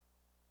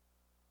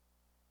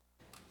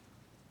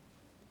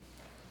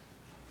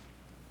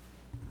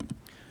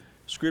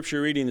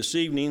Scripture reading this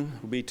evening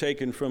will be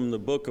taken from the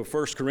book of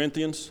 1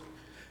 Corinthians,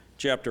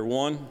 chapter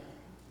 1,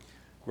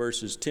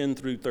 verses 10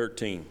 through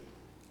 13.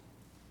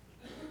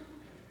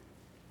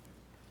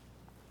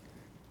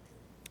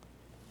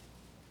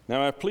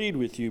 Now I plead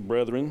with you,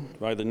 brethren,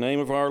 by the name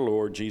of our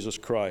Lord Jesus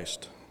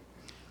Christ,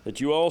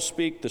 that you all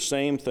speak the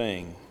same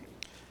thing,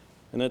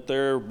 and that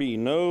there be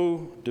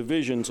no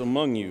divisions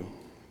among you,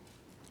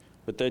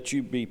 but that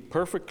you be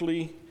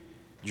perfectly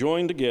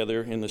joined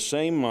together in the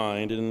same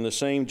mind and in the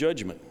same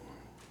judgment.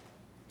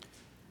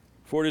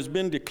 For it has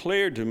been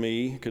declared to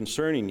me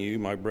concerning you,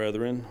 my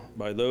brethren,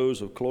 by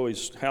those of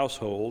Chloe's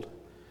household,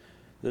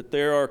 that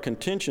there are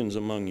contentions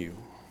among you.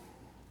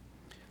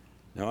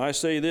 Now I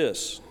say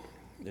this,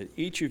 that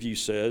each of you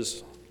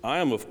says, I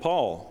am of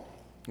Paul,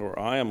 or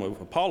I am of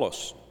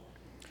Apollos,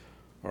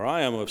 or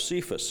I am of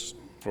Cephas,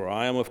 or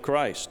I am of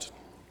Christ.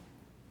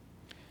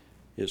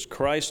 Is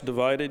Christ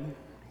divided?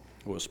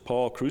 Was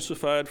Paul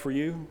crucified for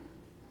you?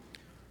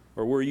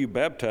 Or were you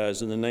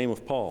baptized in the name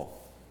of Paul?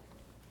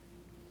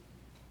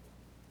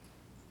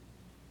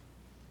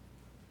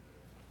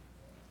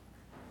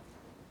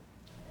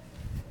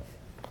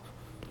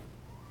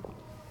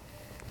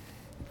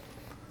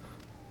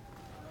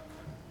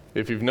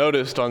 If you've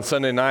noticed on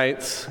Sunday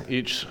nights,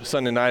 each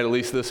Sunday night, at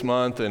least this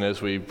month, and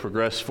as we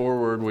progress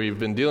forward, we've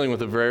been dealing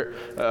with a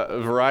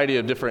variety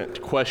of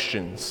different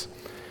questions.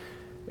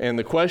 And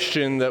the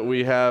question that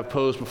we have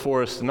posed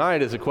before us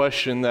tonight is a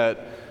question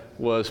that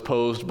was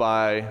posed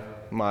by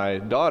my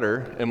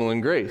daughter,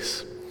 Emmeline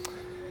Grace.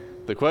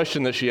 The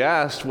question that she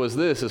asked was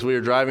this: as we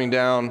were driving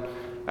down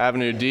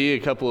Avenue D a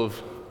couple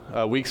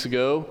of weeks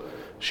ago,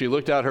 she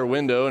looked out her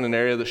window in an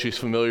area that she's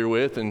familiar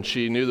with, and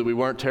she knew that we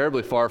weren't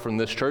terribly far from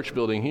this church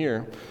building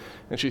here.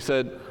 And she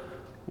said,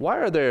 "Why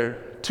are there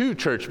two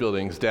church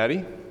buildings, Daddy?"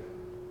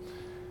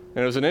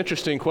 And it was an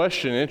interesting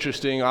question,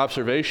 interesting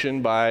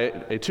observation by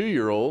a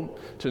 2-year-old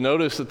to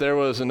notice that there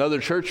was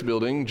another church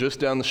building just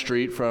down the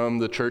street from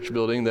the church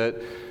building that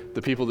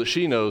the people that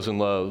she knows and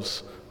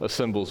loves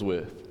assembles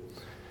with.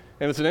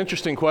 And it's an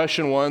interesting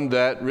question, one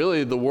that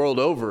really the world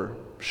over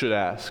should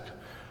ask.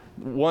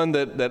 One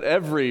that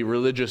every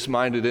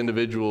religious-minded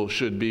individual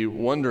should be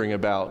wondering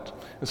about.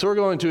 And so we're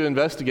going to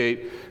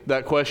investigate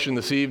that question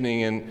this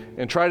evening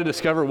and try to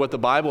discover what the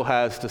Bible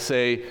has to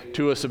say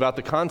to us about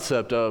the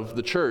concept of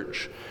the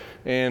church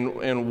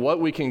and what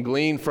we can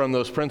glean from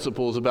those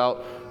principles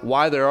about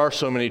why there are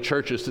so many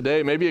churches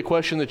today. Maybe a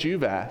question that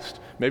you've asked.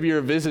 Maybe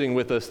you're visiting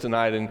with us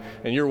tonight and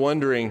you're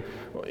wondering,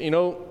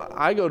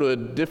 I go to a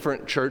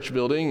different church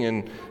building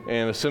and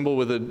assemble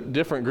with a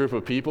different group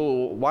of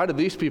people. Why do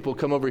these people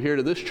come over here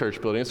to this church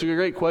building? It's a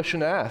great question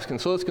to ask. And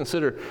so let's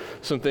consider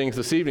some things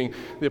this evening.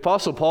 The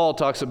Apostle Paul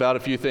talks about a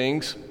few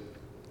things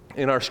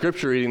in our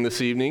scripture reading this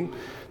evening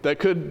that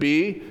could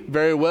be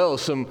very well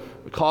some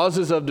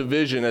causes of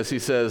division, as he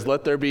says,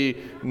 let there be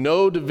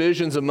no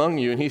divisions among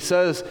you. And he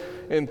says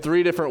in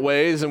 3 different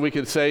ways, and we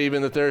could say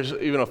even that there's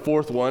even a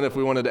 4th one if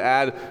we wanted to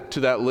add to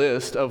that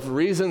list of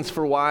reasons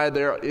for why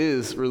there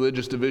is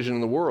religious division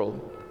in the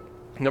world.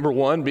 Number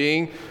 1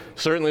 being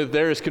certainly that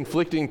there is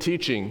conflicting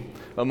teaching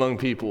among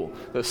people,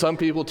 that some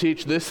people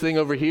teach this thing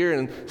over here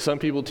and some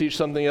people teach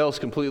something else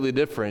completely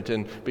different,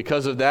 and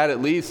because of that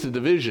it leads to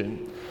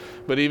division.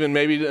 But even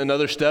maybe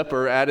another step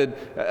or added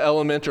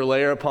element or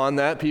layer upon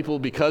that, people,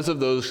 because of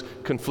those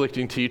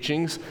conflicting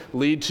teachings,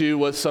 lead to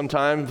what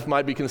sometimes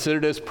might be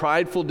considered as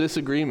prideful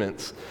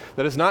disagreements.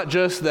 That it's not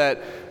just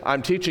that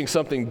I'm teaching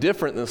something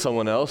different than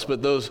someone else,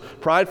 but those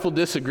prideful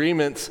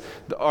disagreements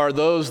are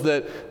those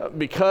that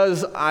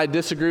because I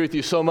disagree with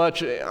you so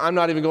much, I'm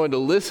not even going to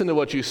listen to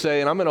what you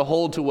say, and I'm going to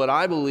hold to what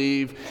I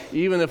believe,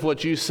 even if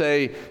what you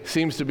say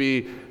seems to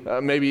be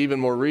maybe even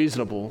more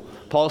reasonable.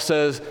 Paul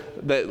says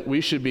that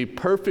we should be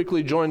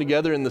perfectly joined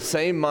together in the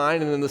same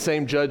mind and in the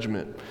same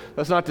judgment.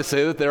 That's not to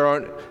say that there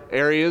aren't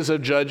areas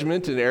of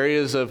judgment and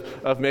areas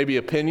of maybe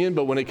opinion,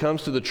 but when it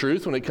comes to the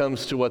truth, when it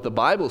comes to what the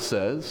Bible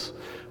says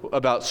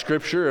about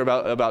Scripture,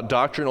 about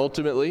doctrine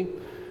ultimately,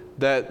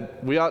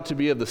 that we ought to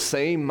be of the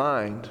same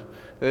mind.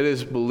 That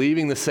is,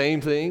 believing the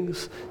same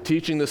things,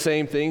 teaching the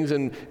same things,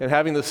 and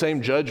having the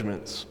same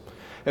judgments.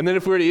 And then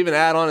if we were to even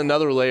add on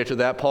another layer to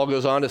that, Paul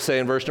goes on to say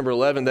in verse number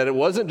 11 that it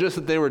wasn't just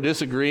that they were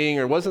disagreeing,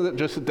 or it wasn't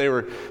just that they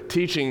were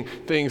teaching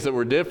things that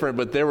were different,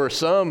 but there were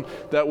some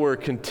that were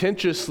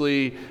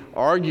contentiously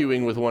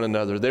arguing with one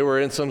another. They were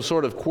in some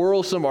sort of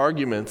quarrelsome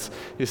arguments.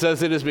 He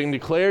says, it has been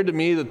declared to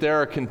me that there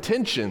are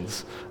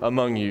contentions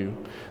among you.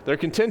 There are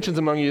contentions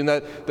among you, and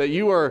that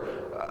you are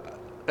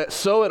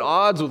so at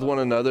odds with one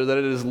another that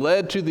it has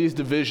led to these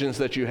divisions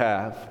that you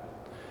have.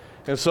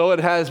 And so it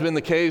has been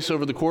the case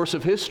over the course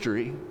of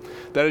history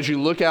that as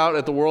you look out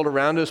at the world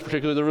around us,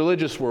 particularly the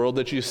religious world,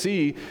 that you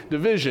see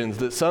divisions,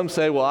 that some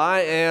say, well, I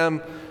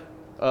am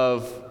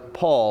of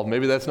Paul.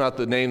 Maybe that's not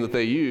the name that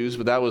they use,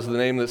 but that was the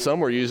name that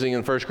some were using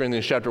in 1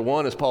 Corinthians chapter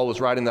 1 as Paul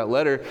was writing that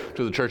letter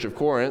to the church of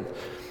Corinth.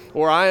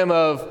 Or I am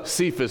of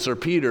Cephas or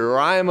Peter, or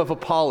I am of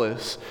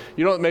Apollos.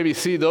 You don't maybe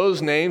see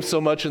those names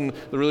so much in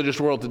the religious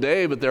world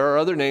today, but there are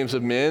other names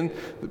of men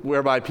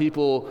whereby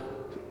people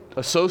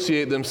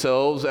associate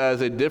themselves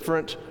as a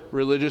different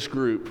religious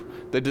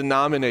group. They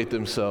denominate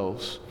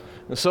themselves.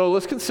 And so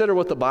let's consider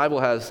what the Bible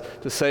has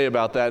to say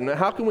about that. And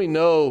how can we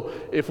know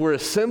if we're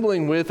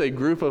assembling with a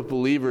group of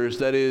believers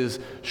that is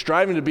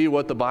striving to be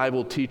what the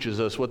Bible teaches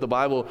us, what the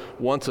Bible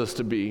wants us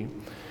to be?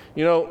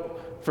 You know,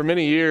 for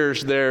many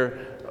years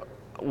there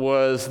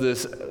was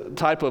this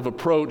type of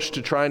approach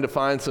to trying to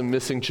find some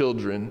missing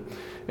children.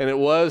 And it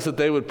was that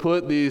they would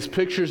put these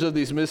pictures of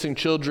these missing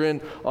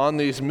children on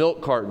these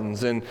milk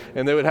cartons, and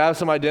they would have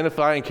some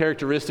identifying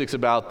characteristics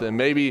about them.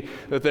 Maybe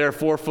that they're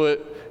 4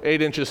 foot 8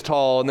 inches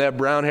tall, and they have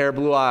brown hair,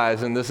 blue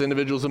eyes, and this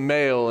individual's a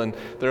male, and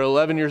they're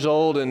 11 years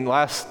old, and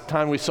last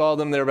time we saw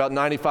them, they're about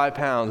 95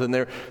 pounds. And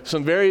there are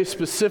some very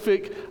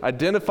specific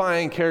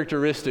identifying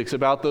characteristics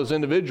about those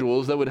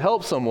individuals that would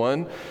help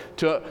someone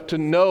to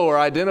know or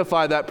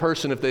identify that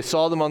person if they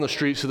saw them on the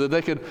street, so that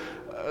they could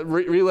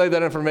relay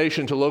that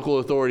information to local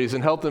authorities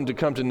and help them to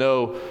come to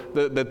know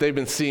that they've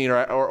been seen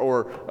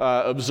or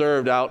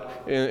observed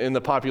out in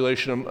the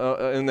population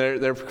in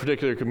their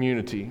particular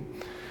community.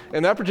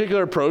 And that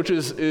particular approach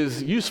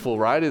is useful,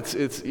 right?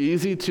 It's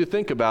easy to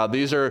think about.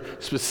 These are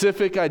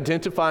specific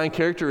identifying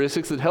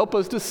characteristics that help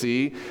us to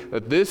see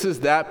that this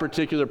is that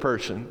particular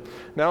person.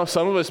 Now,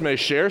 some of us may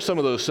share some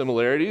of those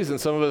similarities, and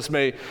some of us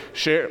may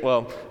share,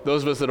 well,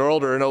 those of us that are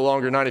older are no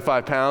longer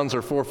 95 pounds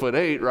or 4 foot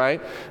 8,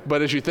 right?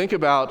 But as you think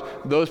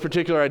about those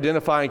particular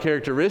identifying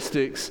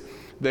characteristics,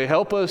 they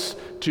help us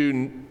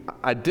to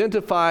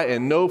identify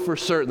and know for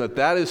certain that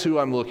that is who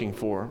I'm looking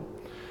for.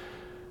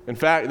 In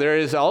fact, there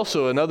is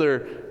also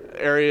another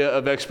area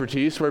of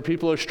expertise where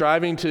people are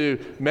striving to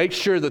make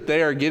sure that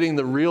they are getting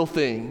the real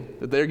thing,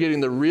 that they're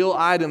getting the real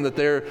item that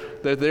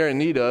they're in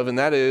need of, and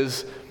that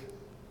is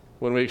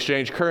when we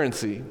exchange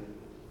currency.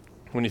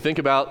 When you think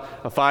about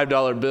a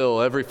 $5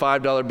 bill, every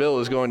 $5 bill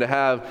is going to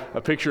have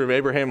a picture of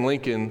Abraham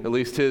Lincoln, at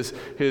least his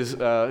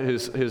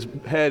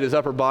head, his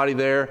upper body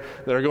there,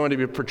 that are going to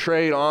be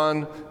portrayed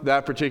on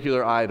that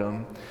particular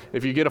item.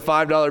 If you get a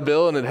 $5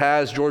 bill and it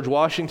has George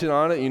Washington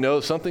on it, you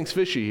know something's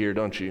fishy here,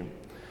 don't you?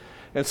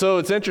 And so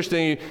it's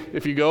interesting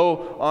if you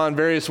go on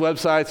various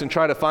websites and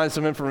try to find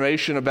some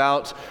information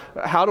about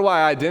how do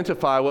I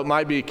identify what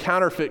might be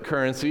counterfeit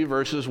currency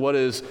versus what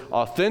is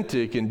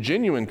authentic and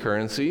genuine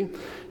currency,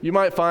 you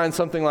might find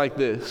something like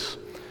this.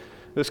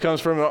 This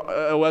comes from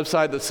a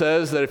website that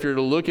says that if you're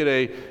to look at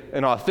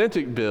an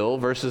authentic bill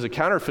versus a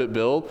counterfeit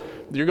bill,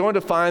 you're going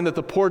to find that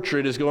the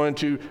portrait is going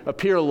to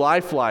appear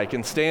lifelike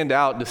and stand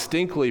out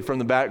distinctly from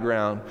the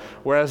background,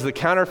 whereas the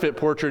counterfeit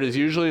portrait is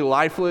usually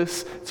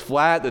lifeless, it's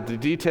flat, that the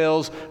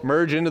details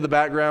merge into the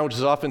background, which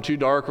is often too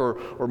dark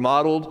or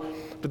mottled.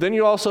 But then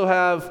you also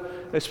have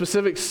a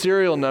specific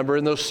serial number,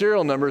 and those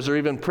serial numbers are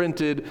even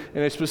printed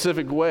in a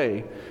specific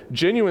way.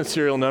 Genuine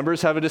serial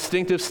numbers have a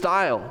distinctive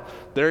style.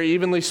 They're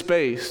evenly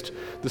spaced.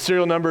 The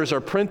serial numbers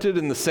are printed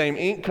in the same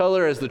ink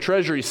color as the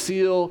treasury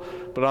seal,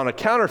 but on a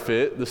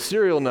counterfeit, the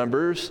serial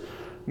numbers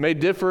may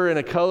differ in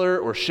a color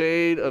or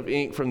shade of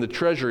ink from the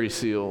treasury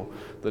seal.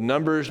 The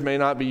numbers may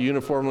not be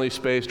uniformly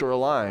spaced or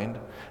aligned.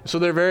 So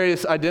there are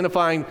various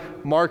identifying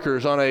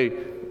markers on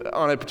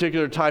a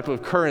particular type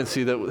of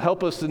currency that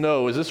help us to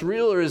know, is this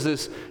real or is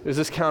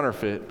this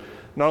counterfeit?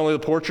 Not only the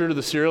portrait of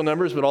the serial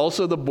numbers, but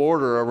also the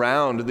border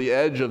around the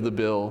edge of the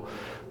bill.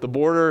 The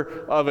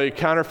border of a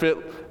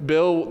counterfeit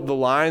bill, the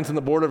lines in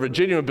the border of a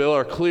genuine bill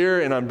are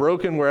clear and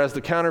unbroken, whereas the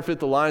counterfeit,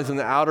 the lines in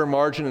the outer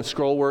margin and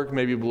scroll work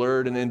may be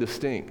blurred and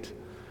indistinct.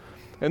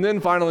 And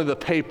then finally, the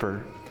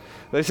paper.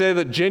 They say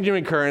that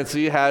genuine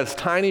currency has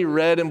tiny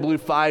red and blue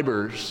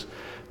fibers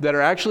that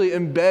are actually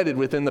embedded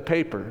within the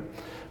paper.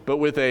 But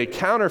with a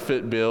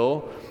counterfeit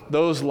bill,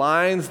 those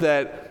lines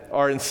that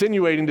are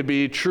insinuating to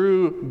be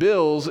true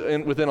bills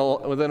within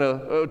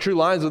a true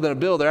lines within a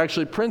bill, they're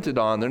actually printed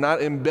on. They're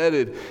not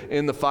embedded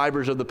in the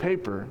fibers of the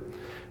paper.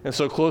 And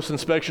so close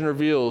inspection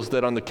reveals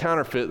that on the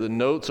counterfeit, the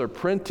notes are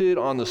printed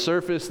on the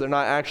surface. They're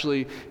not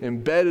actually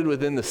embedded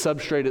within the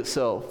substrate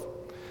itself.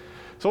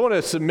 So I want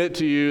to submit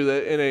to you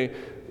that in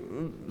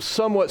a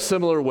somewhat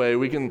similar way,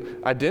 we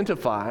can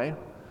identify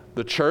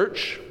the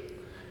church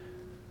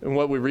and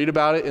what we read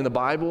about it in the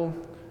Bible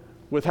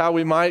with how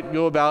we might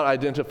go about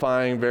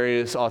identifying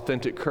various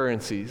authentic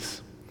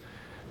currencies.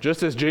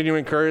 Just as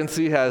genuine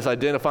currency has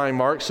identifying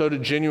marks, so do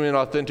genuine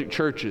authentic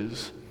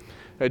churches.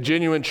 A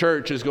genuine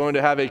church is going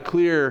to have a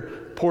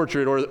clear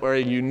portrait or a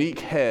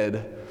unique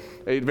head,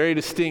 a very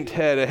distinct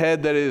head, a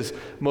head that is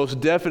most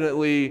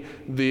definitely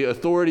the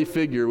authority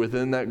figure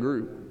within that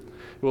group.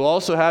 We'll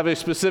also have a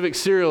specific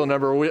serial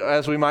number,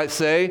 as we might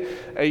say,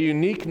 a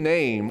unique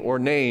name or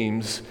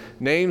names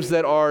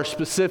that are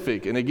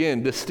specific and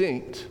again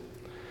distinct,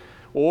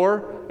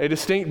 or a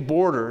distinct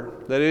border.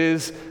 That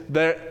is,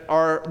 there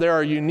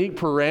are unique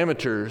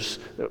parameters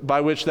by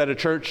which that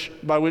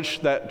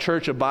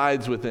church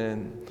abides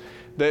within.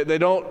 They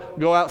don't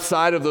go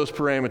outside of those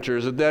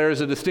parameters. There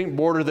is a distinct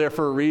border there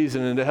for a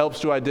reason, and it helps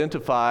to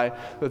identify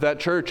that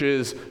church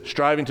is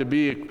striving to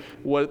be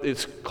what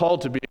it's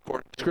called to be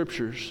according to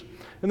Scriptures.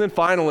 And then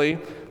finally,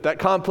 that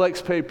complex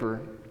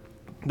paper,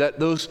 that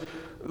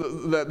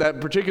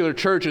particular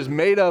church is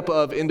made up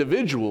of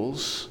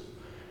individuals,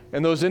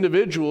 And those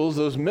individuals,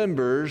 those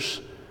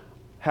members,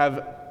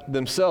 have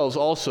themselves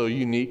also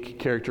unique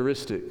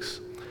characteristics.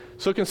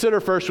 So consider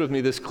first with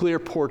me this clear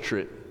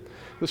portrait.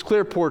 This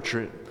clear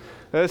portrait.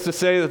 That is to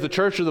say that the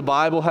church of the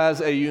Bible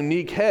has a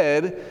unique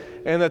head,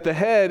 and that the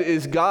head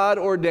is God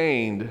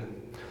ordained.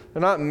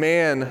 They're not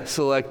man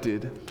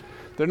selected.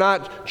 They're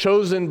not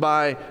chosen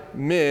by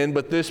men,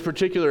 but this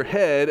particular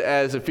head,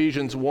 as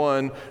Ephesians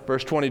 1,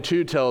 verse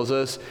 22 tells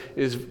us,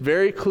 is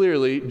very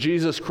clearly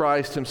Jesus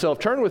Christ himself.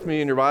 Turn with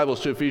me in your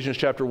Bibles to Ephesians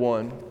chapter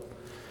 1.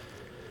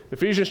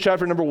 Ephesians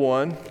chapter number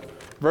 1,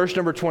 verse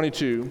number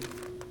 22.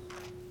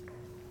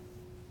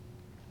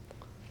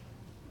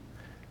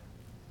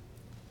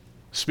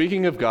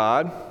 Speaking of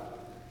God,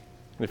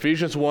 in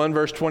Ephesians 1,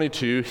 verse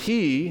 22,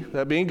 he,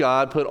 that being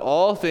God, put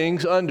all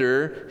things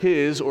under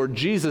his or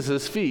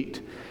Jesus'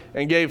 feet,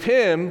 and gave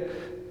him,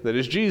 that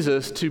is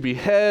Jesus, to be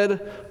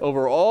head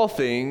over all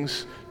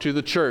things to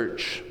the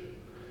church,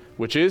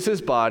 which is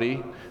his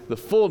body, the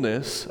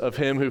fullness of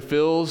him who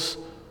fills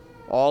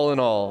all in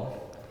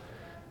all.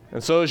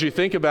 And so as you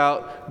think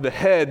about the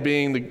head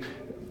being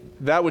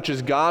that which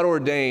is God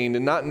ordained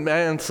and not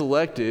man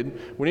selected,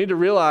 we need to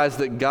realize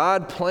that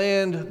God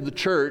planned the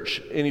church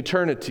in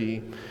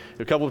eternity.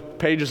 A couple of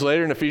pages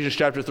later in Ephesians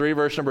chapter 3,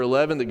 verse number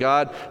 11, that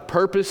God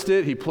purposed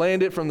it, he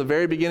planned it from the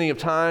very beginning of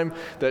time,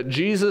 that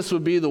Jesus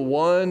would be the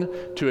one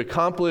to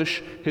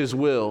accomplish his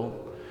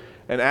will.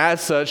 And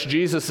as such,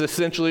 Jesus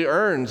essentially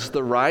earns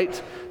the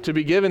right to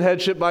be given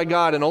headship by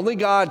God, and only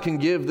God can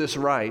give this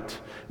right.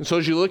 And so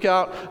as you look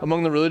out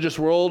among the religious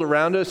world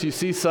around us, you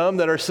see some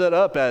that are set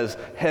up as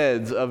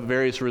heads of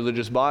various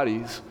religious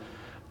bodies.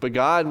 But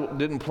God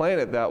didn't plan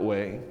it that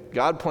way.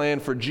 God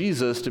planned for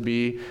Jesus to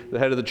be the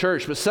head of the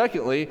church. But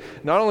secondly,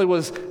 not only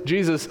was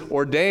Jesus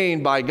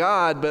ordained by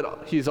God,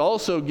 but he's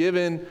also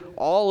given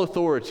all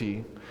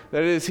authority.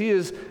 That is, he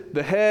is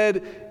the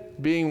head,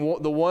 being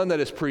the one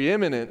that is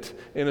preeminent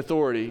in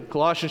authority.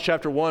 Colossians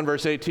chapter 1,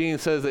 verse 18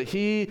 says that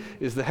he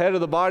is the head of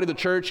the body of the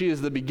church. He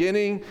is the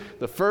beginning,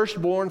 the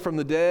firstborn from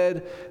the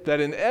dead, that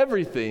in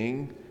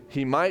everything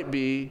he might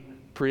be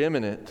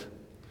preeminent.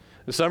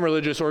 Some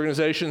religious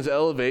organizations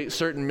elevate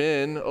certain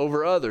men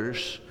over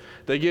others.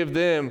 They give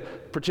them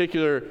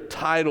particular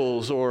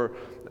titles or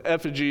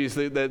effigies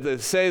that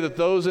say that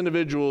those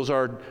individuals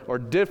are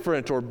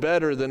different or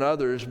better than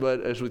others.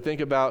 But as we think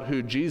about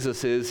who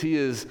Jesus is, he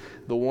is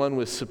the one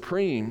with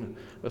supreme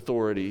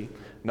authority,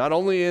 not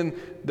only in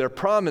their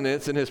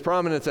prominence, in his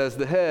prominence as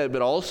the head,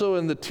 but also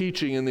in the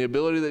teaching and the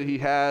ability that he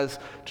has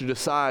to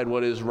decide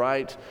what is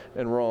right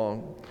and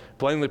wrong.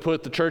 Plainly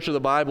put, the church of the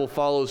Bible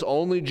follows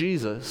only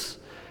Jesus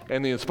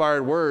and the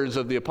inspired words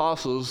of the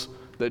apostles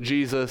that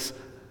Jesus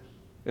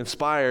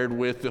inspired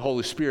with the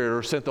Holy Spirit,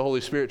 or sent the Holy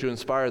Spirit to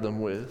inspire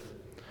them with.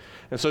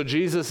 And so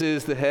Jesus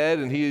is the head,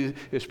 and he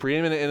is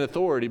preeminent in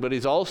authority, but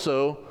he's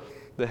also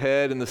the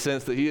head in the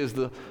sense that he is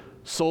the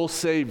sole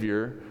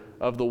Savior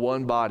of the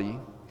one body.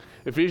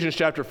 Ephesians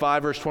chapter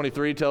 5, verse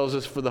 23 tells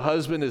us, "For the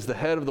husband is the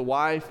head of the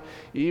wife,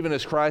 even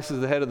as Christ is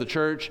the head of the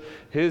church,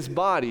 his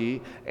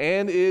body,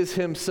 and is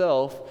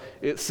himself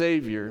its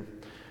Savior."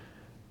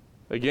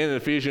 Again, in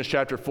Ephesians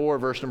chapter 4,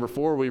 verse number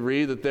 4, we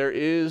read that there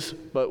is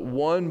but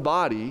one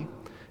body.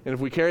 And if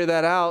we carry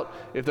that out,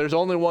 if there's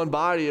only one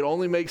body, it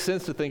only makes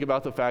sense to think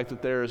about the fact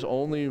that there is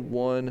only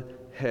one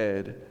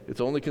head.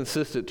 It's only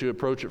consistent to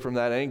approach it from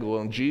that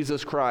angle. And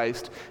Jesus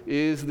Christ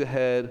is the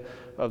head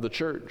of the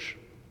church.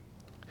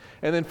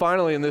 And then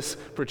finally, in this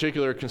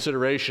particular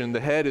consideration, the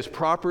head is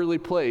properly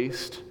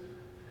placed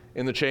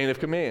in the chain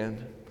of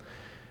command.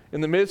 In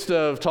the midst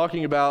of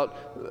talking about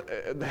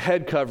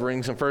head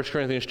coverings in 1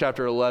 Corinthians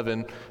chapter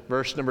 11,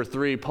 verse number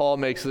 3, Paul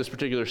makes this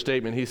particular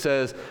statement. He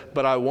says,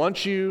 "But I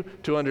want you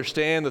to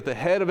understand that the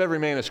head of every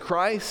man is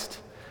Christ,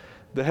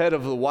 the head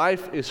of the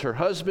wife is her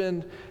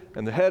husband,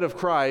 and the head of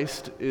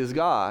Christ is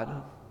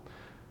God."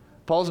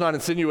 Paul's not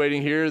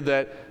insinuating here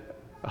that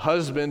a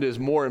husband is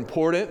more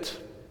important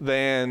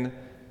than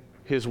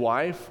his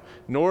wife,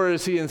 nor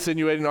is he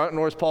insinuating,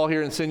 nor is Paul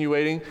here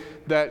insinuating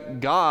that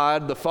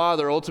God, the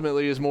Father,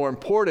 ultimately is more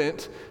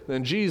important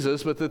than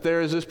Jesus, but that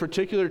there is this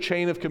particular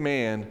chain of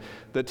command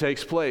that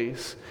takes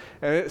place.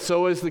 And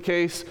so is the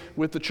case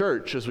with the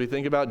church as we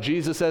think about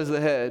Jesus as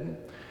the head.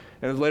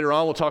 And later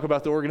on we'll talk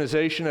about the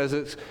organization as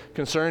it's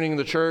concerning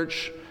the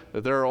church,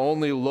 that there are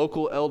only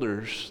local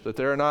elders, that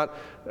there are not,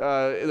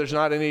 there's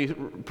not any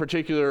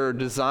particular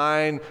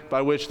design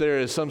by which there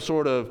is some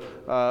sort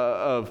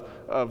of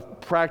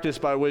practice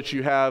by which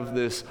you have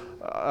this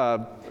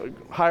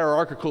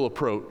hierarchical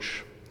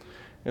approach.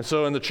 And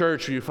so in the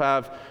church you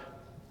have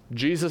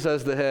Jesus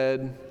as the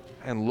head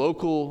and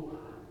local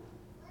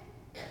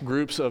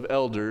groups of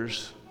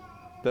elders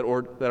that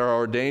are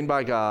ordained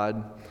by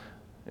God,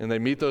 and they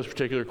meet those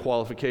particular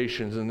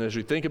qualifications. And as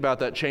you think about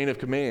that chain of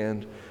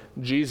command,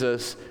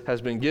 Jesus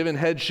has been given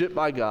headship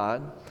by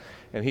God,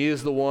 and he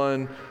is the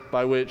one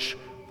by which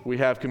we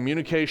have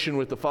communication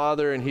with the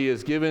Father, and he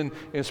has given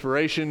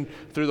inspiration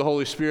through the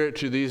Holy Spirit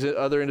to these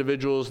other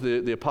individuals,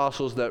 the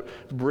apostles, that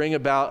bring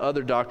about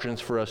other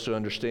doctrines for us to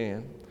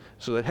understand.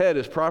 So the head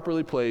is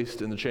properly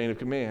placed in the chain of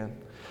command.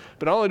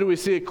 But not only do we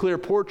see a clear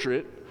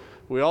portrait,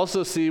 we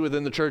also see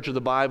within the Church of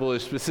the Bible a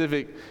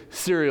specific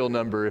serial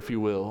number, if you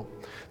will.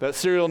 That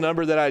serial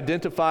number that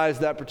identifies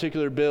that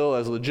particular bill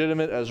as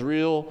legitimate, as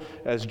real,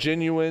 as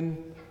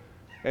genuine,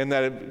 and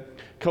that it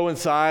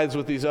coincides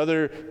with these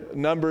other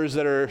numbers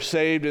that are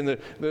saved in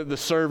the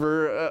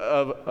server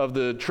of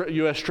the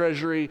U.S.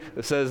 Treasury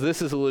that says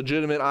this is a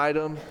legitimate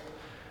item.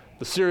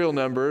 The serial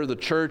number, the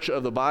Church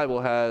of the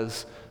Bible,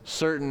 has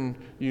certain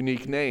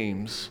unique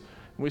names.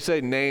 We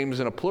say names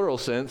in a plural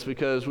sense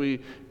because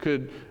we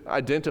could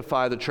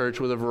identify the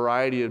church with a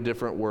variety of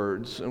different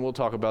words, and we'll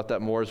talk about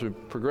that more as we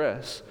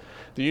progress.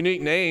 The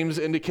unique names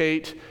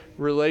indicate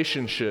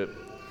relationship.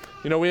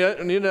 We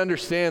need to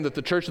understand that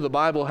the Church of the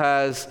Bible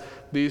has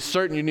these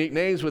certain unique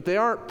names, but they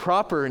aren't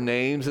proper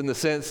names in the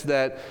sense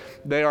that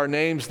they are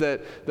names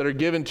that are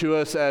given to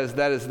us as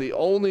that is the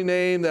only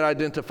name that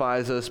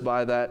identifies us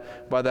by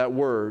that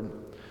word.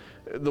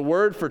 The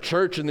word for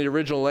church in the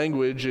original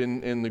language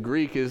in the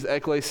Greek is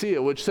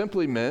ekklesia, which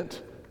simply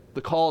meant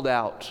the called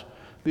out,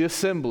 the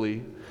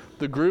assembly,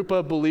 the group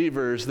of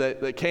believers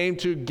that came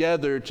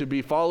together to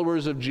be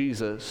followers of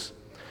Jesus.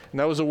 And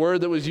that was a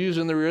word that was used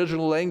in the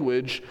original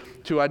language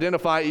to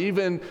identify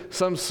even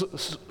some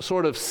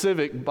sort of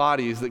civic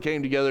bodies that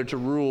came together to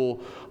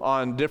rule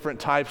on different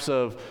types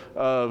of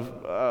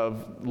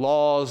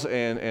laws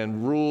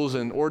and rules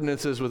and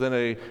ordinances within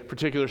a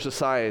particular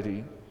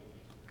society.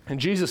 And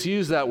Jesus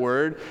used that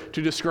word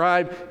to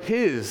describe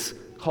his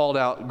called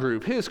out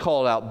group, his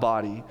called out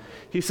body.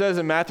 He says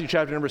in Matthew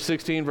chapter number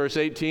 16, verse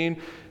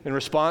 18, in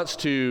response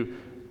to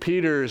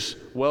Peter's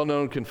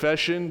well-known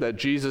confession that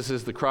Jesus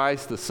is the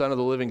Christ, the Son of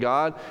the living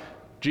God,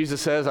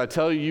 Jesus says, I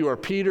tell you, you are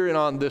Peter, and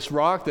on this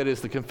rock, that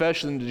is the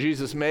confession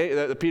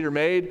that Peter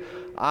made,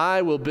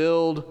 I will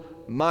build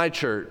my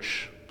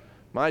church,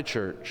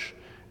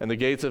 and the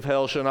gates of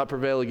hell shall not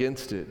prevail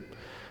against it.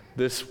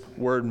 This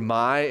word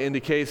my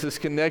indicates this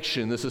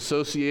connection, this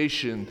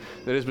association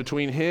that is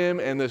between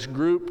him and this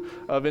group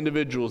of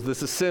individuals,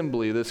 this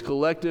assembly, this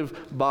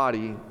collective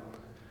body.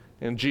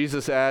 And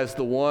Jesus, as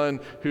the one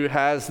who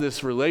has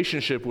this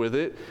relationship with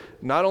it,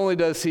 not only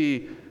does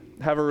he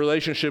have a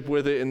relationship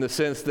with it in the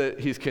sense that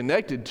he's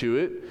connected to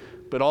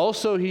it, but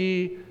also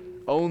he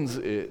owns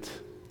it.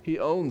 He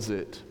owns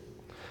it.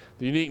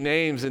 The unique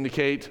names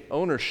indicate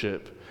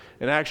ownership.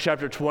 In Acts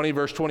chapter 20,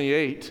 verse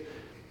 28,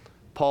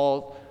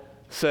 Paul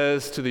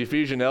says to the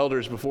Ephesian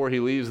elders before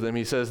he leaves them,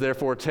 he says,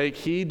 therefore take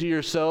heed to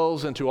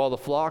yourselves and to all the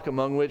flock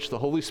among which the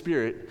Holy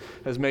Spirit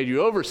has made you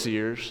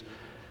overseers,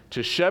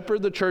 to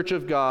shepherd the church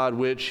of God,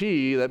 which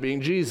he, that being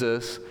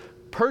Jesus,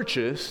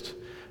 purchased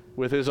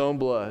with his own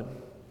blood.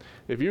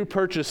 If you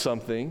purchase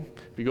something,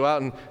 if you go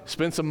out and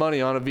spend some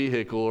money on a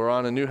vehicle or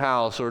on a new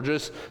house or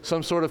just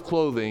some sort of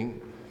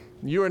clothing,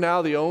 you are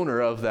now the owner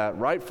of that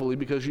rightfully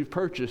because you've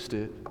purchased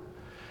it.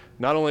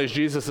 Not only is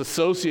Jesus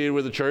associated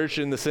with the church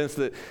in the sense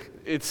that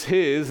it's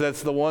his,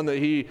 that's the one that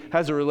he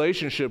has a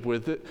relationship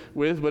with,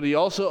 but he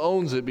also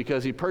owns it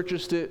because he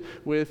purchased it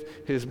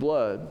with his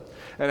blood.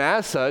 And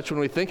as such, when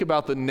we think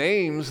about the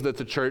names that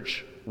the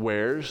church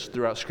wears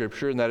throughout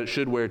Scripture and that it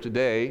should wear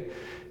today,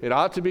 it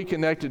ought to be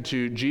connected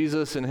to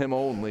Jesus and him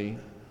only,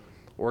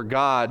 or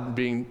God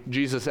being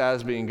Jesus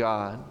as being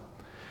God.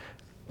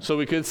 So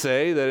we could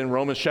say that in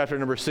Romans chapter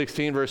number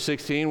 16, verse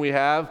 16, we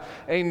have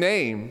a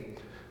name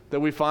that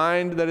we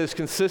find that is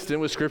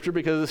consistent with Scripture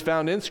because it's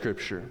found in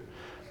Scripture.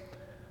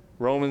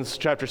 Romans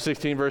chapter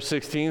 16, verse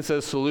 16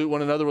 says, salute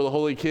one another with a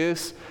holy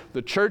kiss.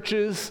 The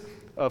churches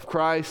of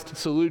Christ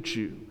salute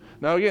you.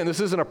 Now again, this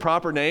isn't a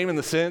proper name in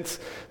the sense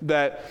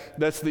that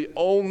that's the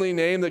only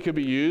name that could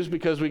be used,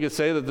 because we could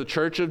say that the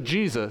church of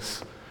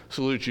Jesus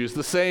salutes you. It's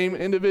the same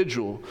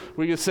individual.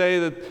 We could say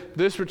that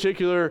this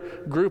particular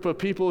group of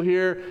people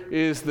here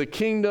is the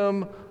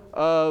kingdom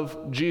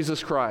of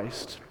Jesus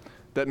Christ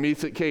that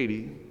meets at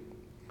Katy.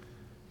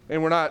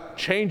 And we're not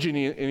changing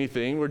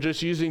anything. We're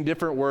just using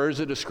different words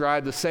that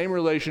describe the same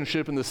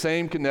relationship and the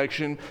same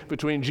connection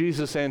between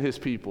Jesus and his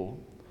people.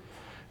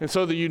 And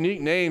so the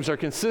unique names are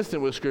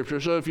consistent with Scripture.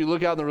 So if you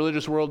look out in the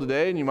religious world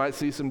today, and you might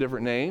see some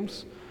different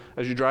names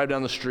as you drive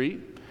down the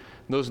street,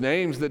 those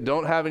names that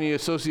don't have any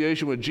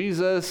association with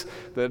Jesus,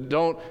 that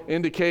don't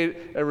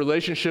indicate a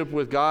relationship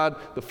with God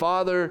the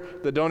Father,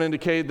 that don't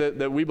indicate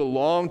that we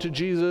belong to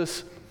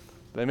Jesus,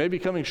 they may be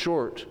coming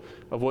short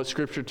of what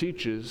Scripture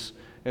teaches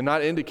and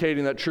not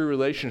indicating that true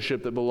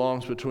relationship that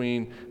belongs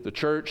between the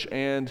church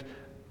and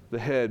the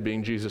head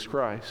being Jesus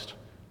Christ.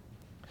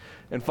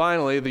 And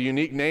finally, the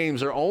unique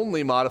names are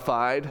only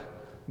modified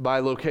by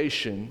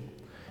location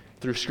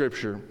through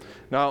Scripture.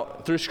 Now,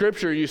 through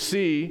Scripture, you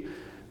see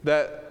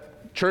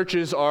that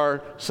churches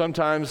are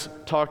sometimes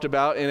talked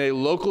about in a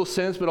local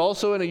sense, but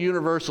also in a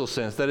universal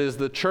sense. That is,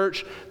 the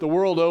church the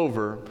world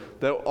over,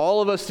 that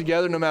all of us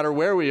together, no matter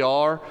where we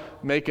are,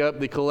 make up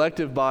the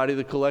collective body,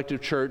 the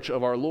collective church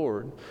of our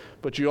Lord.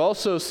 But you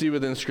also see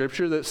within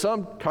Scripture that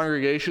some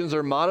congregations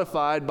are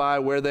modified by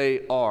where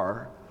they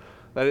are.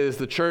 That is,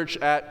 the church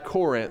at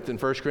Corinth in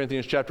 1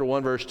 Corinthians chapter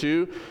 1, verse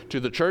 2, to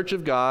the church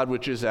of God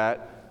which is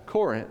at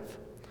Corinth.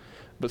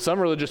 But some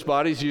religious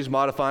bodies use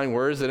modifying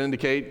words that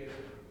indicate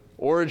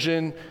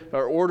origin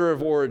or order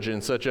of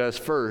origin, such as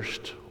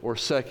first or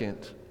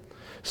second.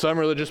 Some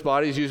religious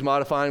bodies use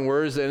modifying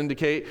words that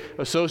indicate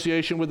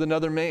association with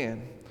another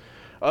man.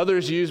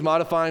 Others use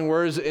modifying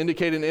words that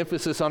indicate an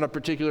emphasis on a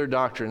particular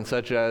doctrine,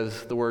 such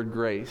as the word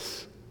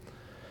grace.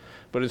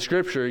 But in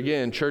Scripture,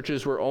 again,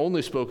 churches were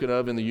only spoken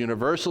of in the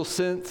universal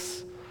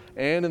sense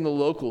and in the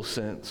local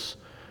sense,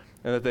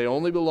 and that they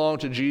only belong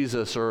to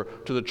Jesus or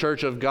to the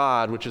church of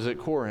God, which is at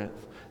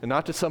Corinth, and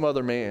not to some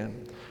other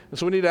man. And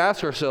so we need to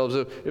ask ourselves,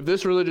 if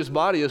this religious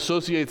body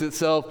associates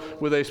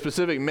itself with a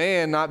specific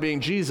man, not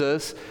being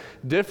Jesus,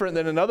 different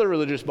than another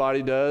religious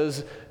body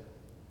does,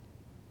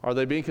 are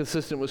they being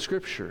consistent with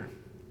Scripture?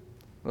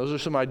 Those are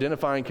some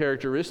identifying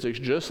characteristics,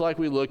 just like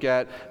we look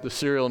at the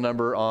serial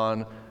number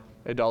on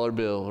a $1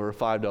 bill or a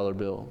 $5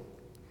 bill.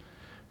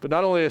 But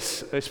not only a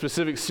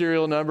specific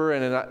serial number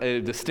and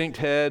a distinct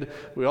head,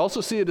 we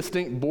also see a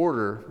distinct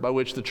border by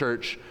which the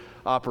church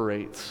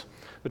operates.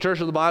 The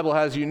Church of the Bible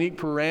has unique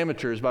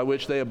parameters by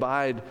which they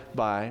abide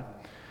by.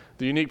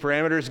 The unique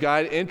parameters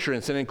guide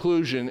entrance and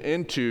inclusion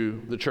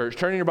into the church.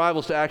 Turning your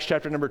Bibles to Acts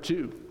chapter number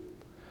 2.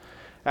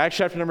 Acts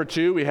chapter number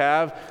 2, we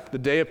have the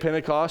day of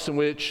Pentecost, in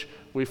which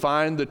we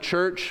find the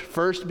church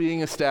first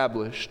being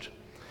established.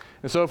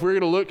 And so if we're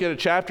going to look at a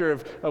chapter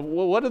of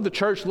well, what did the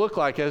church look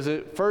like as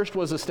it first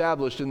was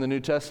established in the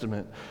New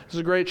Testament? This is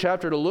a great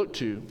chapter to look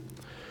to.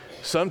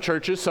 Some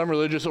churches, some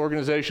religious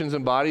organizations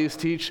and bodies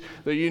teach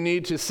that you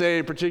need to say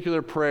a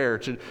particular prayer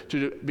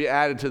to be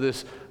added to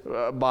this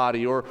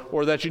body, or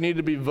that you need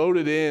to be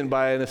voted in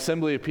by an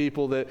assembly of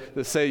people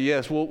that say,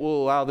 yes, we'll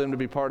allow them to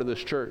be part of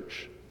this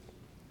church.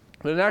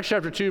 But in Acts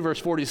chapter 2, verse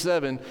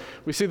 47,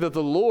 we see that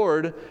the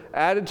Lord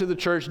added to the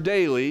church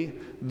daily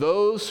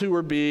those who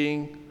were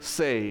being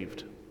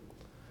saved.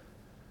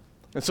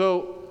 And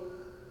so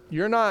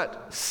you're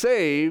not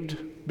saved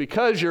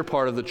because you're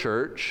part of the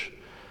church,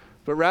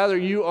 but rather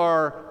you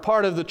are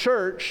part of the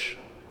church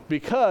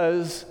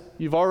because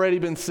you've already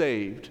been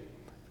saved.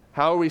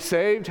 How are we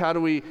saved? How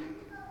do we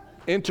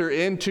enter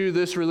into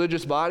this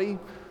religious body?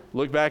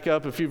 Look back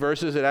up a few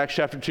verses at Acts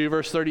chapter 2,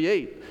 verse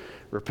 38.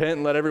 Repent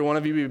and let every one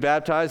of you be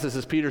baptized. This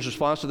is Peter's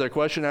response to their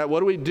question. What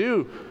do we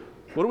do?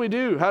 What do we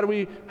do? How do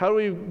we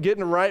get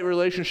in a right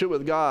relationship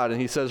with God?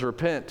 And he says,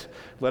 repent.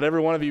 Let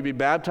every one of you be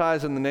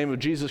baptized in the name of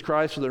Jesus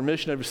Christ for the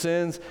remission of your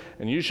sins,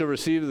 and you shall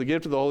receive the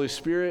gift of the Holy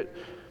Spirit.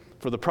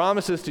 For the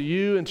promises to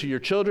you and to your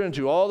children and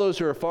to all those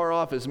who are far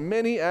off, as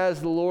many as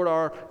the Lord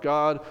our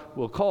God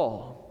will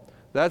call.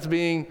 That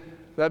being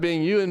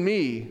you and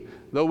me.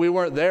 Though we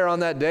weren't there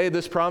on that day,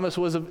 this promise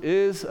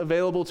is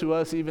available to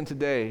us even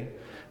today.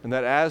 And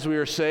that as we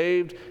are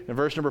saved, in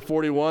verse number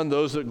 41,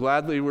 those that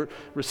gladly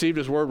received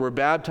his word were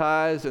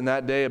baptized, and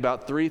that day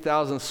about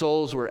 3,000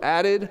 souls were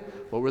added.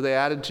 What were they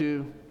added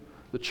to?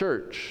 The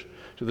church.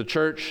 To the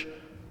church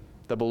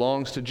that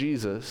belongs to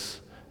Jesus.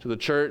 To the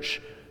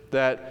church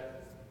that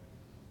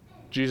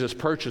Jesus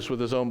purchased with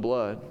his own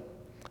blood.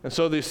 And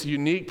so these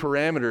unique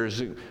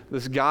parameters,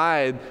 this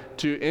guide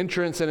to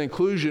entrance and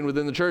inclusion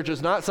within the church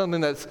is not something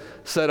that's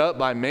set up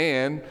by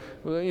man.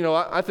 You know,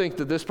 I think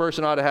that this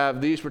person ought to have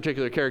these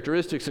particular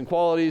characteristics and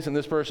qualities, and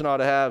this person ought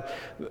to have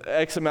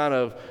X amount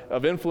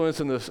of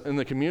influence in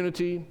the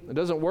community. It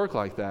doesn't work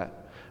like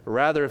that.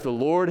 Rather, if the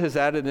Lord has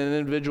added an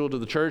individual to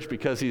the church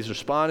because he's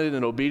responded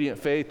in obedient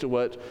faith to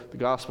what the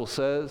gospel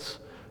says,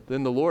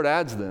 then the Lord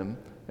adds them,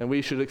 and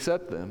we should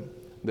accept them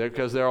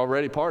because they're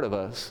already part of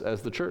us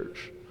as the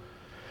church.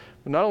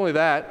 But not only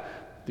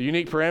that, the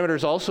unique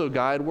parameters also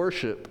guide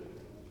worship.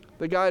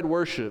 They guide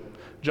worship.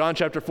 John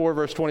chapter 4,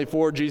 verse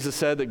 24, Jesus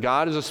said that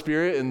God is a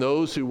spirit, and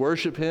those who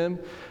worship him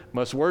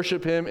must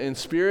worship him in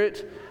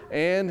spirit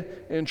and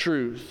in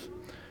truth.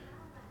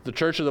 The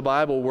church of the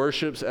Bible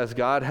worships as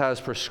God has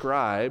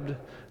prescribed,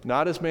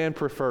 not as man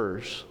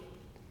prefers.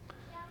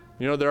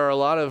 You know, there are a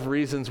lot of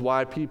reasons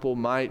why people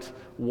might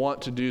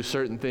want to do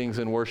certain things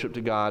in worship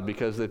to God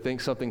because they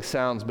think something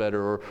sounds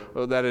better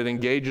or that it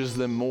engages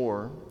them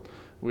more.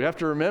 We have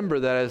to remember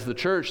that as the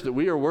church, that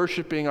we are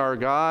worshiping our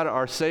God,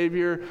 our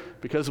Savior,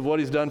 because of what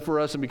he's done for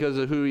us and because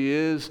of who he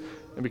is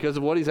and because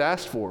of what he's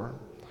asked for.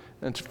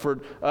 And for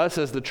us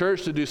as the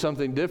church to do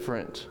something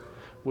different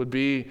would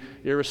be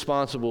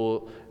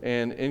irresponsible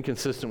and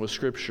inconsistent with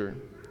Scripture.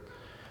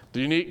 The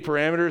unique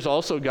parameters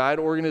also guide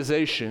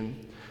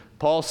organization.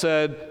 Paul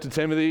said to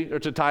Timothy or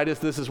to Titus,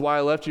 "This is why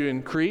I left you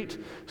in Crete,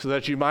 so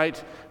that you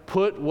might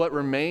put what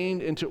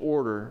remained into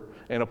order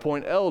and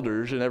appoint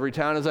elders in every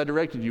town as I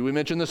directed you." We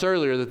mentioned this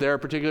earlier, that there are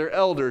particular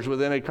elders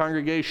within a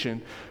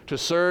congregation to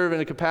serve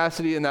in a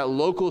capacity in that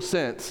local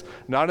sense,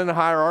 not in a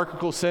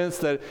hierarchical sense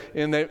that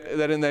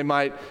they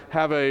might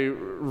have a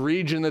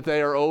region that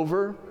they are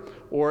over,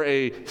 or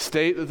a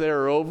state that they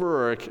are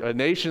over, or a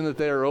nation that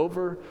they are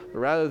over, but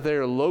rather they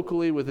are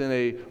locally within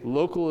a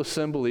local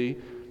assembly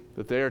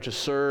that they are to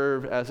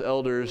serve as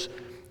elders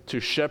to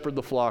shepherd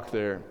the flock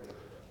there.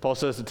 Paul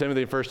says to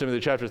Timothy in 1 Timothy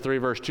chapter 3,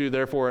 verse 2,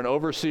 "Therefore an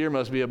overseer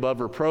must be above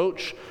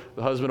reproach,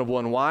 the husband of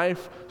one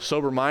wife,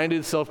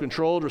 sober-minded,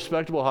 self-controlled,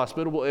 respectable,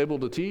 hospitable, able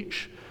to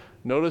teach,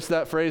 Notice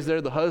that phrase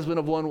there, the husband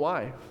of one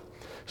wife.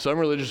 Some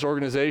religious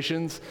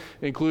organizations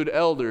include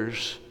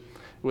elders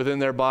within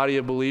their body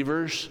of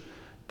believers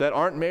that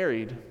aren't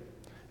married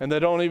and that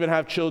don't even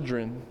have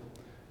children.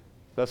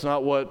 That's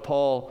not what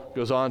Paul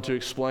goes on to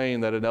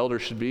explain that an elder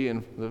should be in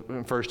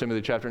 1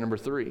 Timothy chapter number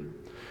 3.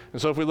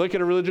 And so if we look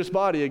at a religious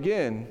body,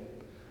 again,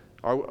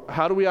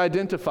 how do we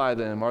identify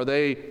them? Are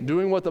they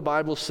doing what the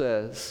Bible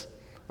says?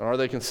 And are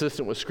they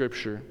consistent with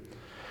Scripture?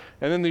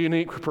 And then the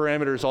unique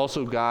parameters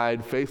also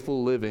guide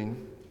faithful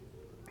living.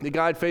 They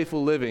guide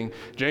faithful living.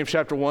 James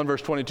chapter 1,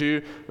 verse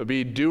 22,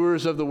 be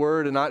doers of the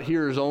word and not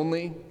hearers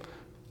only.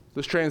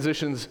 This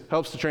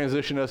helps to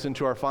transition us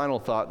into our final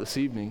thought this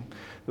evening.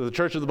 The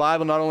Church of the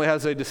Bible not only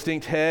has a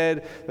distinct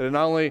head, that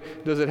not only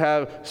does it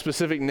have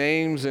specific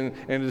names and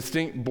a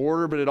distinct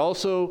border, but it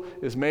also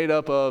is made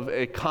up of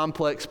a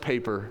complex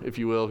paper, if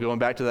you will, going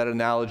back to that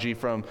analogy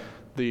from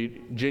the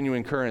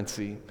genuine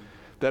currency.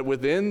 That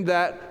within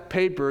that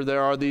paper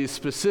there are these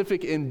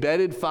specific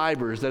embedded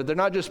fibers, that they're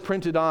not just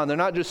printed on, they're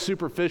not just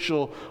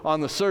superficial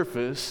on the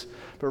surface,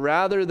 but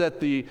rather that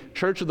the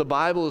Church of the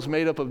Bible is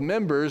made up of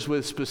members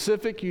with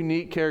specific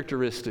unique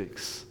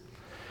characteristics.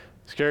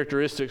 These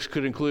characteristics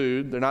could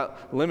include, they're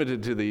not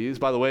limited to these.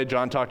 By the way,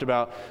 John talked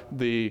about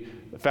the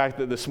fact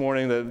that this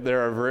morning that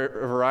there are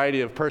a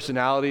variety of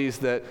personalities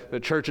that the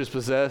churches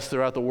possess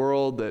throughout the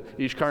world, that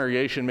each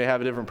congregation may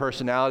have a different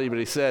personality, but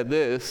he said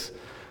this,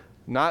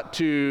 not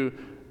to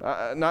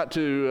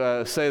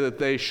say that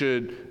they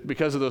should,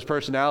 because of those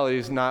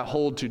personalities, not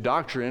hold to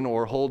doctrine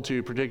or hold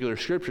to particular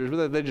scriptures, but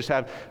that they just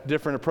have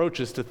different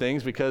approaches to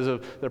things because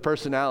of their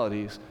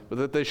personalities, but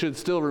that they should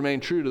still remain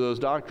true to those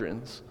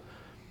doctrines.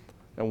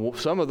 And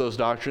some of those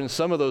doctrines,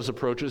 some of those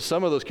approaches,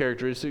 some of those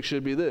characteristics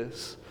should be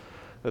this,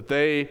 that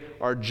they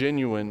are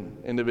genuine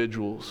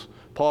individuals.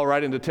 Paul,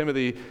 writing to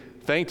Timothy,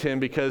 thanked him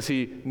because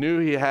he knew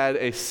he had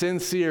a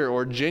sincere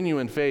or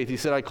genuine faith. He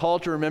said, I call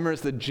to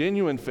remembrance the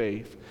genuine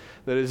faith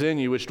that is in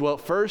you, which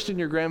dwelt first in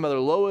your grandmother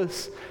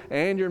Lois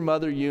and your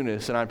mother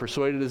Eunice, and I'm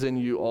persuaded is in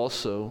you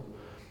also.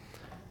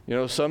 You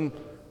know, some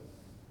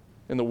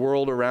in the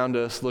world around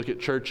us look at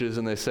churches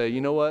and they say,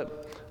 you know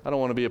what? I don't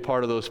want to be a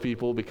part of those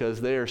people because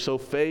they are so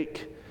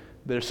fake,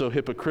 they're so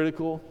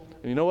hypocritical.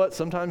 And you know what?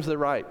 Sometimes they're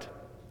right.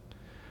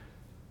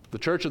 The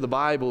Church of the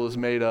Bible is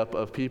made up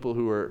of people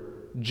who are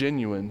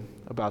genuine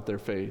about their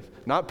faith.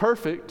 Not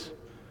perfect,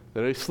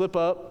 that they slip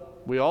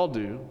up, we all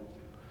do,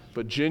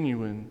 but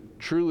genuine,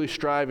 truly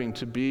striving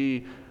to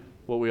be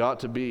what we ought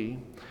to be.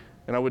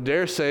 And I would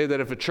dare say that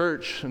if a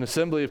church, an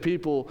assembly of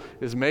people,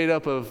 is made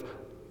up of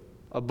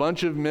a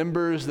bunch of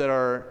members that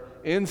are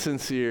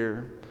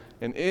insincere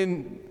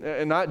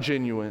and not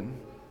genuine,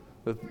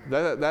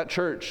 that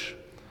church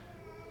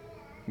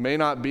may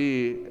not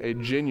be a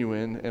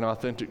genuine and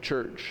authentic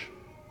church.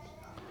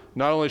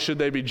 Not only should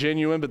they be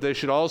genuine, but they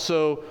should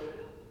also,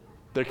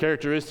 their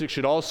characteristics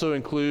should also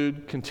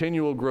include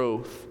continual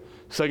growth.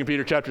 2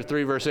 Peter chapter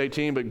 3, verse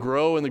 18, but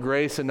grow in the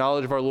grace and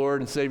knowledge of our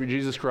Lord and Savior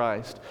Jesus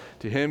Christ.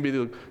 To him be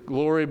the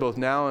glory both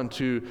now and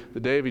to the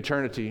day of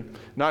eternity.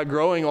 Not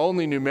growing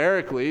only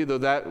numerically, though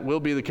that will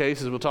be the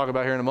case as we'll talk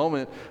about here in a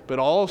moment, but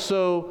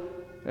also,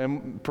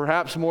 and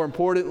perhaps more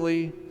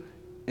importantly,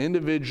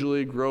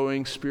 individually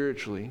growing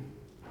spiritually.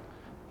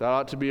 That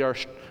ought to be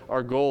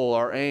our goal,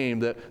 our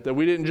aim, that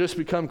we didn't just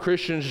become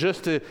Christians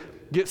just to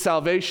get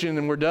salvation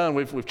and we're done.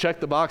 We've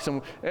checked the box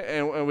and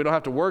we don't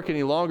have to work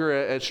any longer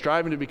at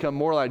striving to become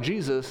more like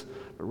Jesus,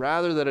 but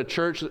rather that a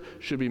church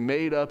should be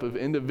made up of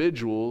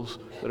individuals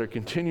that are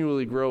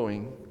continually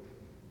growing.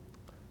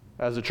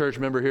 As a church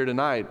member here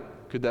tonight,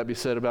 could that be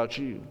said about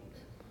you?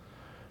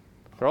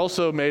 They're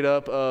also made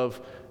up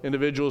of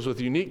individuals with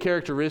unique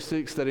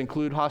characteristics that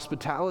include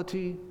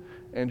hospitality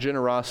and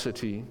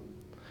generosity.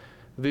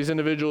 These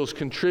individuals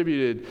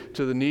contributed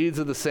to the needs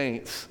of the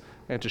saints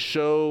and to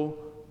show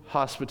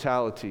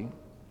hospitality.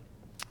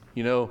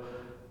 You know,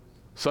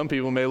 some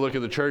people may look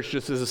at the church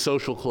just as a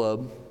social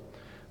club.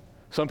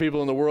 Some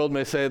people in the world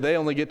may say they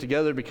only get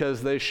together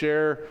because they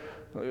share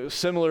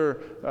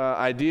similar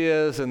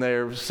ideas and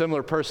they're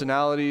similar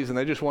personalities and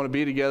they just want to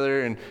be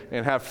together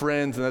and have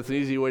friends, and that's an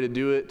easy way to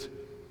do it.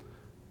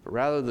 But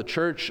rather, the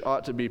church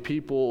ought to be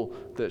people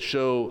that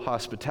show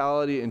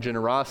hospitality and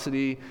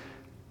generosity.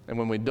 And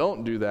when we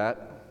don't do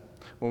that,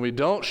 when we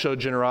don't show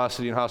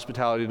generosity and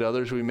hospitality to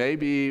others, we may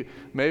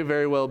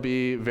very well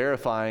be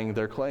verifying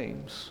their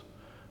claims.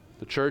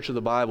 The Church of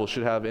the Bible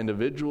should have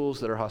individuals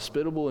that are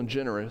hospitable and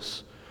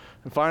generous.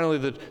 And finally,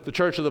 the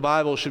Church of the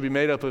Bible should be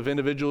made up of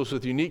individuals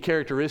with unique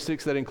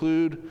characteristics that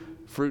include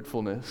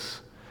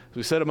fruitfulness. As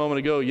we said a moment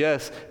ago,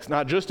 yes, it's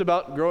not just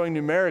about growing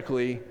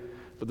numerically,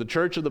 but the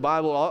Church of the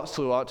Bible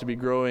also ought to be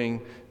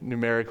growing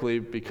numerically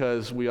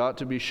because we ought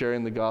to be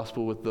sharing the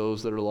gospel with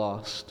those that are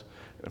lost.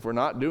 And if we're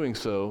not doing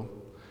so,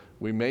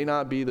 we may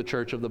not be the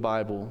Church of the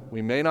Bible.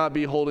 We may not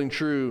be holding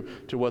true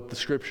to what the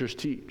Scriptures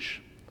teach.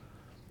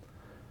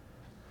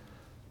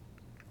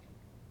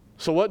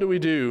 So what do we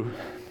do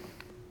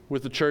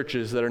with the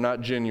churches that are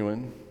not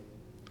genuine?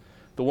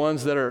 The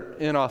ones that are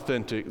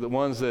inauthentic, the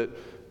ones that,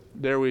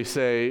 dare we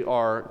say,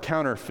 are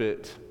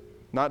counterfeit.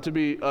 not to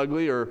be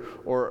ugly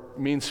or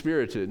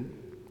mean-spirited.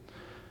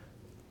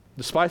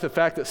 Despite the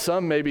fact that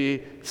some may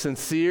be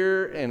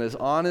sincere and as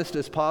honest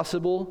as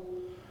possible,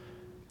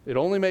 it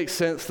only makes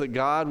sense that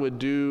God would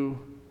do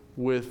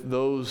with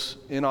those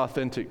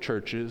inauthentic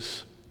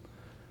churches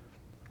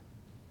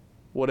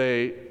what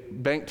a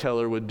bank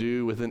teller would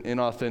do with an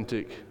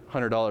inauthentic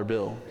 $100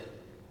 bill.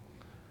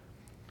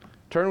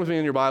 Turn with me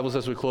in your Bibles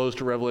as we close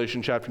to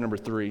Revelation chapter number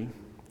 3.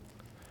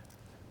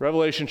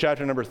 Revelation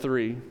chapter number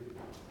 3.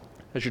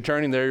 As you're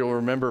turning there, you'll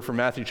remember from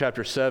Matthew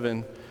chapter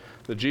 7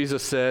 that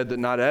Jesus said that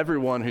not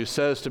everyone who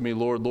says to me,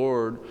 Lord,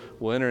 Lord,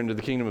 will enter into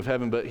the kingdom of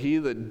heaven, but he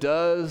that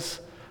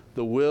does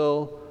the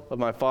will of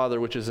my Father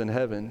which is in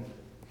heaven.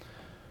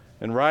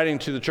 And writing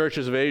to the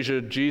churches of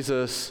Asia,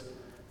 Jesus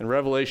in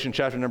Revelation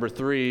chapter number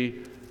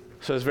 3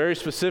 says very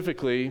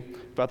specifically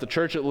about the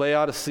church at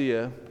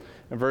Laodicea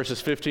in verses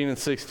 15 and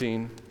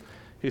 16.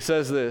 He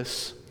says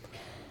this,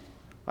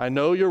 I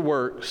know your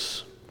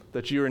works,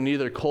 that you are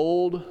neither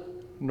cold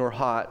nor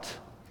hot.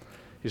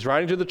 He's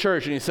writing to the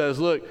church and he says,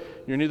 look,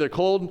 you're neither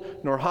cold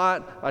nor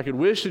hot. I could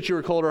wish that you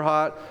were cold or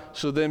hot.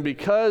 So then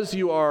because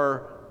you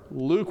are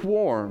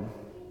lukewarm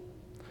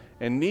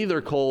and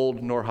neither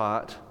cold nor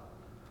hot,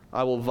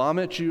 I will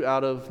vomit you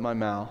out of my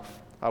mouth.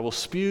 I will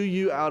spew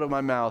you out of my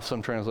mouth,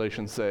 some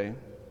translations say.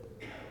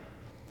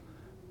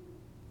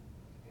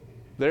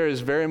 There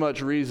is very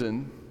much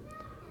reason,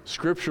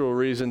 scriptural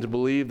reason, to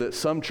believe that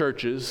some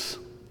churches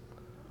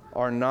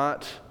are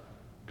not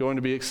going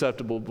to be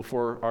acceptable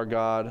before our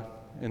God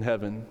in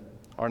heaven,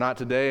 are not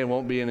today and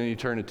won't be in an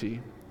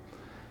eternity.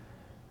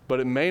 But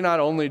it may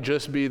not only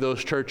just be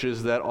those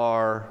churches that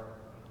are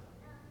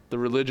the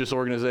religious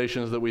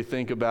organizations that we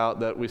think about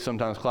that we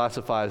sometimes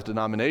classify as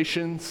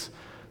denominations,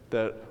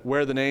 that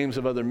wear the names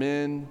of other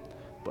men,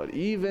 but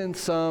even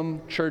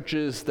some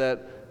churches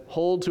that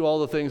hold to all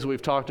the things that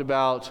we've talked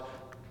about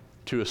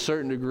to a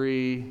certain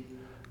degree,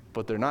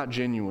 but they're not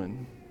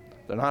genuine.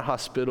 They're not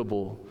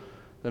hospitable.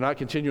 They're not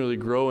continually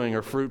growing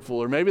or fruitful.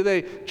 Or maybe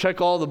they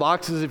check all the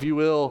boxes, if you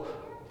will,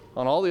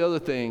 on all the other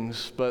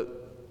things,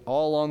 but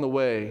all along the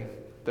way,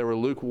 they were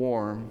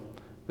lukewarm.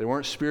 They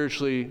weren't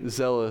spiritually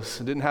zealous,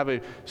 didn't have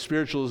a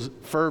spiritual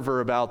fervor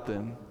about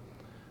them.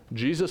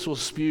 Jesus will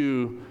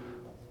spew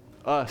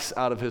us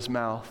out of his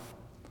mouth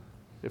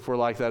if we're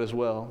like that as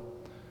well.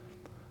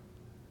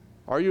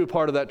 Are you a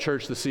part of that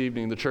church this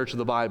evening, the church of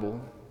the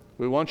Bible?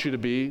 We want you to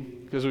be,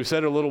 because we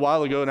said a little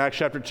while ago in Acts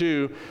chapter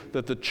 2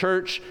 that the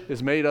church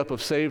is made up of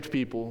saved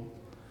people.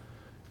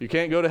 You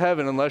can't go to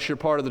heaven unless you're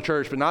part of the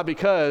church, but not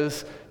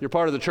because you're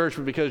part of the church,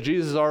 but because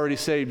Jesus already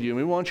saved you. And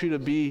we want you to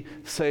be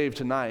saved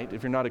tonight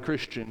if you're not a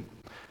Christian.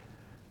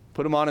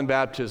 Put them on in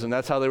baptism.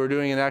 That's how they were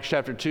doing in Acts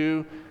chapter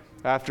 2.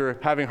 After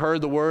having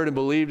heard the word and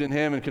believed in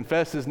him and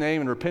confessed his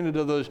name and repented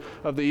of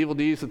the evil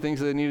deeds, the things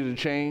that they needed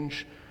to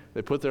change,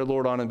 they put their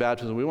Lord on in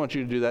baptism. We want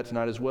you to do that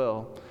tonight as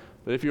well.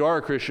 But if you are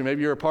a Christian,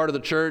 maybe you're a part of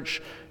the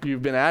church,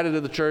 you've been added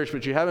to the church,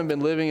 but you haven't been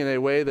living in a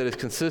way that is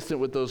consistent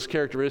with those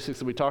characteristics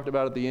that we talked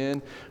about at the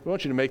end, we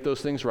want you to make those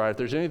things right. If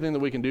there's anything that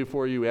we can do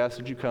for you, we ask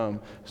that you come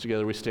as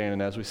together we stand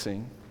and as we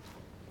sing.